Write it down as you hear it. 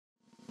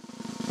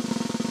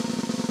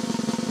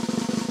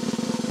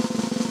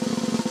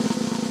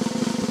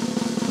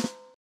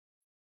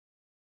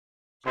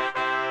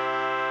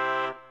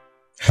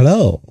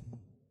Hello,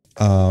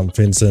 I'm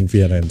Vincent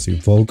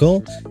VNNZ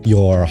Vogel,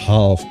 your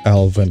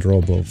half-elf and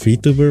robo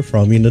VTuber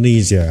from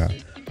Indonesia.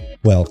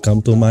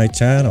 Welcome to my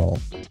channel.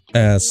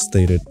 As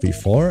stated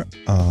before,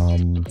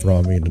 I'm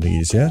from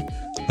Indonesia.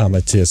 I'm a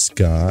cis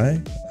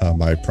guy.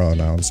 My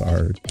pronouns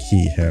are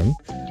he, him,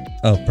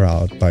 a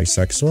proud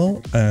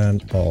bisexual, and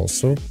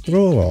also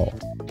plural.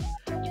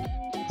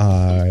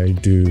 I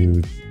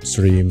do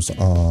streams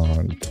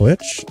on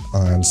Twitch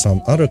and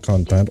some other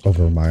content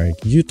over my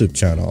YouTube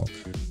channel.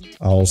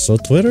 Also,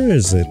 Twitter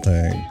is a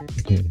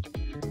thing.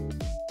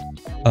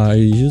 I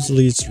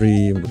usually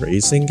stream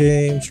racing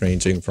games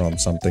ranging from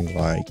something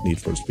like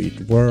Need for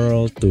Speed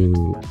World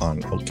to,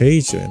 on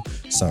occasion,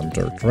 some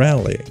dirt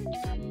rally.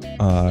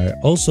 I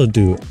also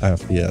do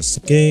FPS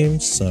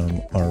games,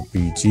 some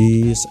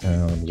RPGs,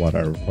 and what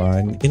I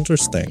find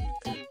interesting.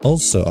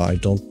 Also, I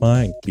don't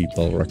mind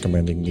people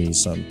recommending me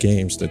some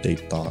games that they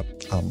thought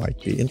I might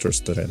be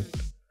interested in.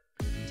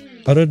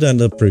 Other than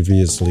the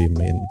previously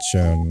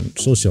mentioned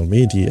social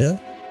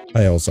media,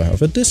 I also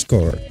have a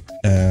Discord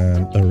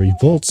and a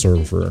Revolt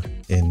server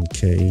in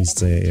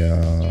case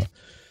a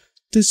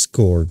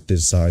Discord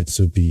decides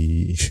to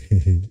be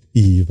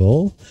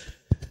evil.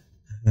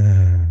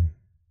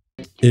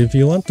 If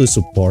you want to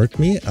support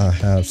me, I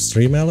have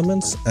stream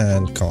elements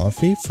and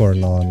coffee for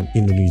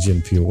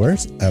non-Indonesian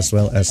viewers, as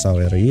well as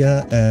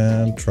Saweria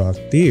and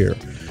Traktir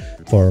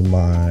for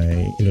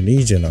my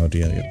Indonesian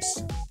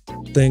audience.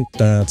 Think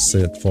that's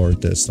it for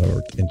this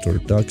short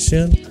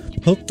introduction.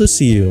 Hope to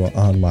see you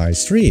on my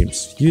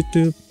streams,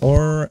 YouTube,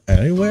 or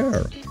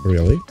anywhere,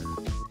 really.